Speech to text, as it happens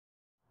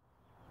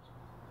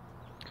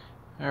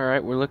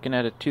Alright, we're looking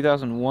at a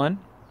 2001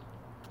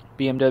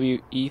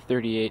 BMW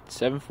E38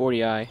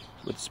 740i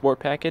with Sport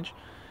Package,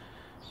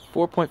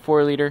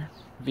 4.4 liter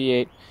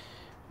V8.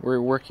 We're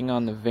working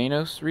on the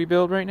Vanos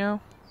rebuild right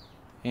now,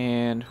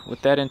 and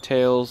what that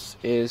entails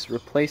is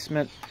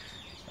replacement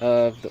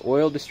of the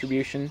oil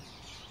distribution.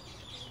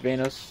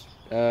 Vanos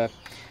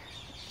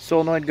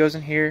solenoid goes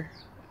in here,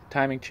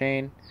 timing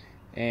chain,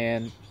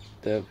 and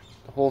the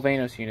whole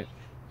Vanos unit,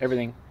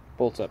 everything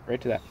bolts up right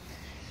to that.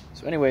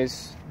 So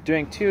anyways,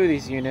 doing two of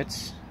these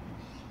units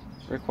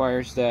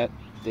requires that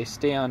they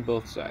stay on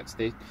both sides.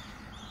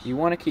 You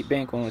want to keep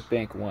bank 1 with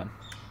bank 1.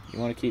 You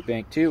want to keep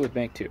bank 2 with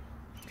bank 2.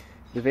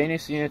 The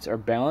Vanos units are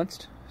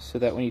balanced so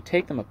that when you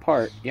take them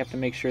apart, you have to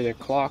make sure they're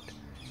clocked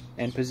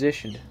and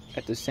positioned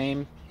at the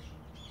same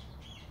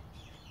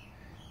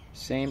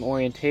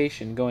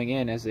orientation going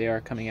in as they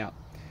are coming out.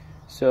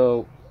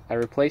 So I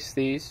replaced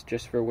these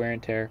just for wear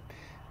and tear.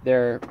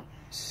 There are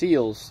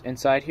seals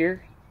inside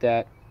here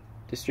that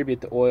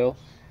distribute the oil,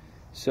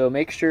 so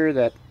make sure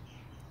that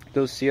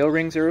those seal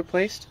rings are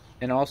replaced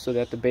and also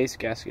that the base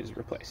gasket is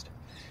replaced.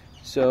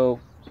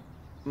 So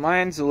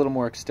mine's a little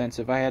more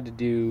extensive. I had to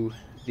do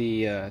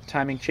the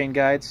timing chain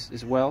guides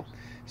as well,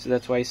 so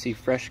that's why you see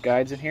fresh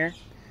guides in here.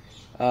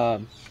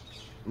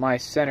 My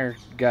center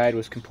guide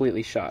was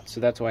completely shot, so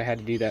that's why I had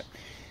to do that.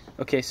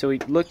 Okay, so we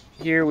look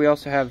here, we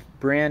also have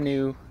brand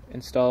new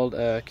installed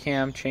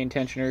cam chain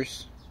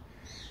tensioners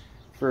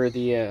for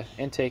the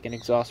intake and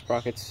exhaust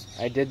sprockets.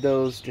 I did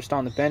those just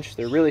on the bench.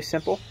 They're really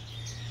simple.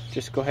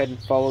 Just go ahead and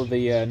follow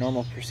the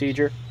normal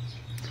procedure.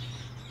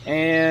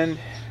 And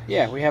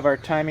yeah, we have our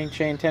timing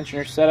chain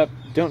tensioner set up.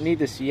 Don't need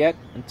this yet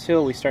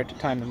until we start to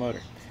time the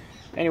motor.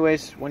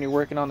 Anyways, when you're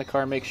working on the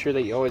car, make sure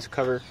that you always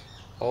cover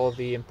all of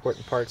the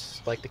important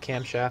parts like the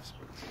camshafts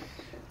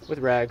with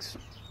rags,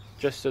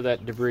 just so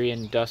that debris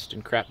and dust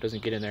and crap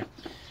doesn't get in there.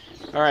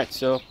 Alright,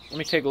 so let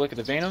me take a look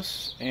at the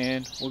Vanos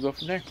and we'll go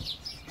from there.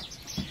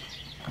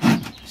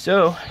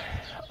 So,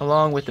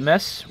 along with the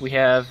mess, we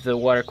have the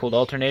water-cooled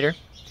alternator,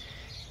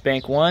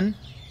 bank 1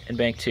 and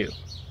bank 2.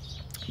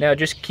 Now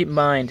just keep in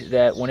mind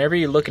that whenever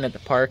you're looking at the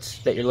parts,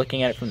 that you're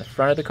looking at it from the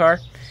front of the car,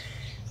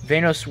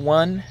 Vanos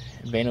 1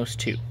 and Vanos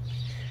 2.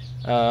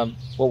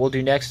 What we'll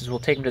do next is we'll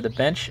take them to the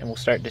bench and we'll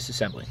start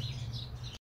disassembling.